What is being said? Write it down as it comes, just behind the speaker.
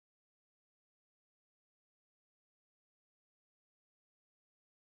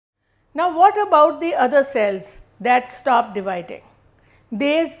Now, what about the other cells that stop dividing?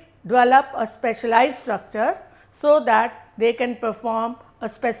 They develop a specialized structure so that they can perform a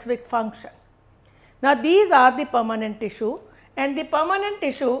specific function. Now, these are the permanent tissue, and the permanent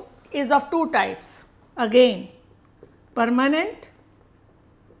tissue is of two types. Again, permanent,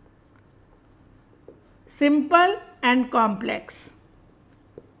 simple and complex.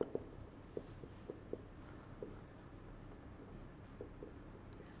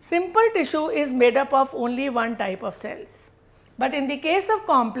 Simple tissue is made up of only one type of cells, but in the case of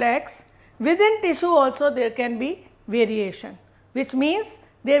complex, within tissue also there can be variation, which means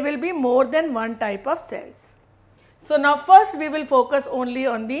there will be more than one type of cells. So, now first we will focus only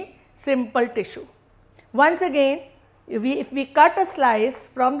on the simple tissue. Once again, if we cut a slice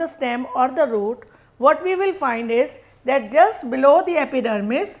from the stem or the root, what we will find is that just below the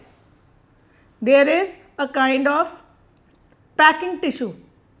epidermis there is a kind of packing tissue,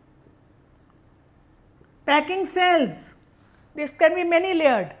 packing cells. This can be many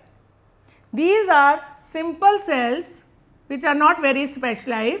layered. These are simple cells which are not very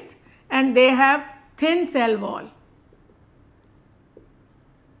specialized and they have thin cell wall.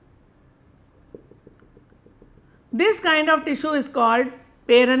 This kind of tissue is called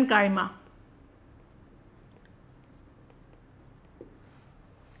parenchyma.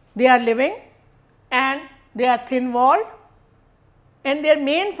 They are living and they are thin walled and their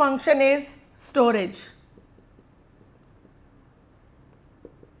main function is storage.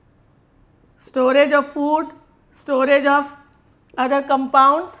 Storage of food, storage of other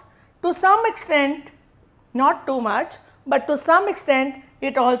compounds. To some extent, not too much, but to some extent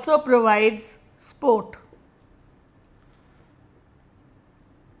it also provides support.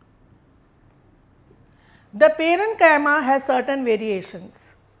 The parenchyma has certain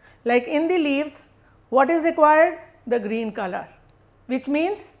variations, like in the leaves what is required? The green color, which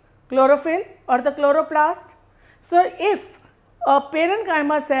means chlorophyll or the chloroplast. So, if a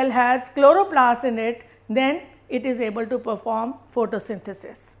parenchyma cell has chloroplast in it, then it is able to perform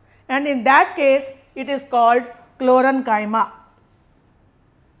photosynthesis, and in that case it is called chlorenchyma.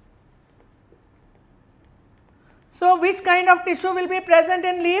 So, which kind of tissue will be present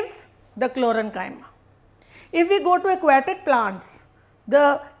in leaves? The chlorenchyma. If we go to aquatic plants,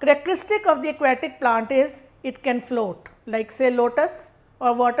 the characteristic of the aquatic plant is it can float, like say lotus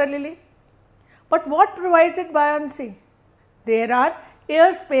or water lily. But what provides it buoyancy? There are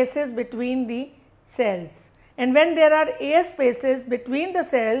air spaces between the cells, and when there are air spaces between the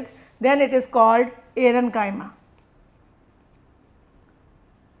cells, then it is called parenchyma.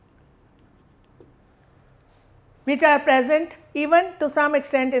 Which are present even to some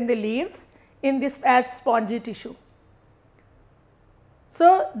extent in the leaves in this as spongy tissue.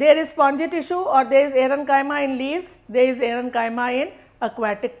 So, there is spongy tissue or there is parenchyma in leaves, there is parenchyma in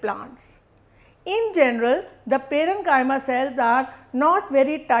aquatic plants. In general, the parenchyma cells are not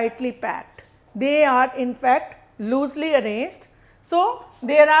very tightly packed, they are in fact loosely arranged. So,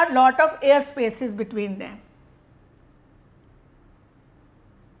 there are lot of air spaces between them.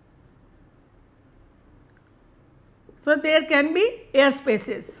 So, there can be air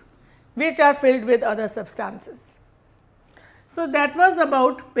spaces which are filled with other substances. So, that was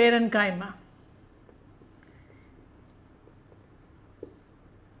about parenchyma.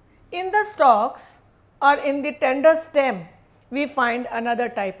 In the stalks or in the tender stem, we find another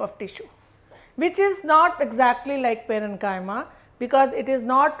type of tissue, which is not exactly like parenchyma because it is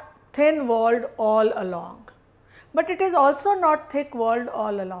not thin walled all along, but it is also not thick walled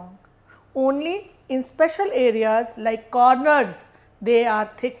all along. Only in special areas like corners they are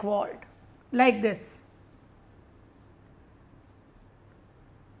thick walled, like this.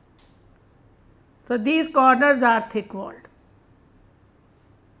 So, these corners are thick walled.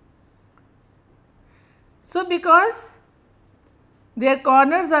 So, because their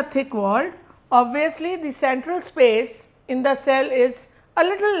corners are thick walled, obviously the central space in the cell is a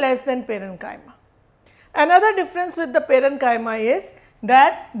little less than parenchyma. Another difference with the parenchyma is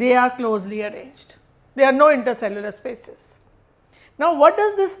that they are closely arranged. There are no intercellular spaces. Now, what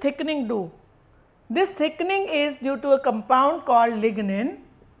does this thickening do? This thickening is due to a compound called lignin,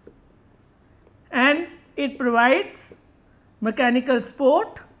 and it provides mechanical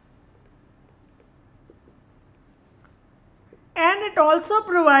support and it also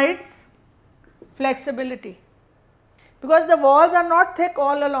provides flexibility, because the walls are not thick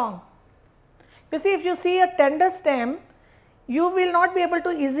all along. You see, if you see a tender stem, you will not be able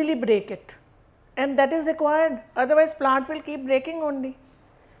to easily break it, and that is required, otherwise plant will keep breaking only.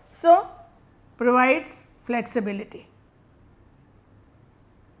 So, provides flexibility.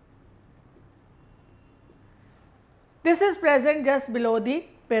 This is present just below the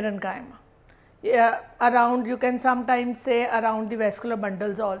parenchyma. Yeah, around, you can sometimes say around the vascular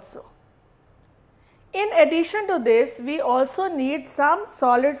bundles also. In addition to this, we also need some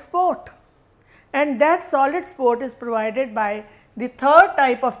solid support, and that solid support is provided by the third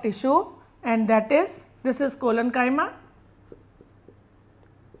type of tissue, and that is, this is collenchyma,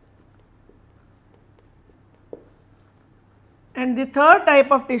 and the third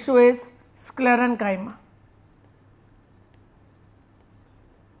type of tissue is sclerenchyma.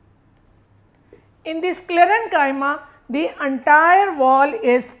 In the sclerenchyma, the entire wall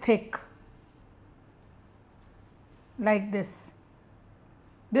is thick, like this.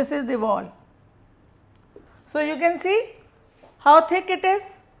 This is the wall. So, you can see how thick it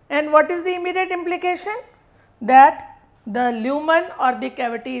is, and what is the immediate implication? That the lumen or the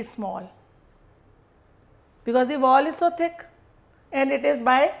cavity is small, because the wall is so thick and it is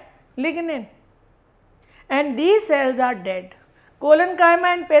by lignin, and these cells are dead. Collenchyma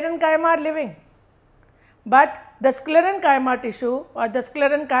and parenchyma are living, but the sclerenchyma tissue or the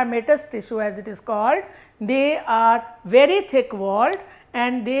sclerenchymatous tissue as it is called, they are very thick walled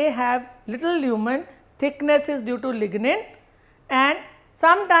and they have little lumen. Thickness is due to lignin, and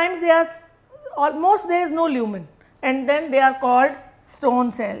sometimes they are almost there is no lumen, and then they are called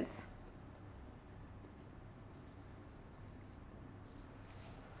stone cells.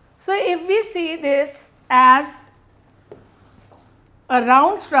 So, if we see this as a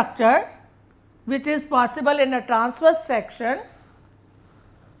round structure which is possible in a transverse section,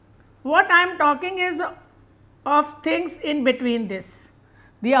 what I am talking is of things in between this,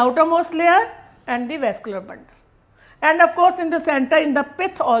 the outermost layer and the vascular bundle, and of course, in the center, in the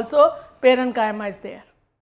pith also parenchyma is there.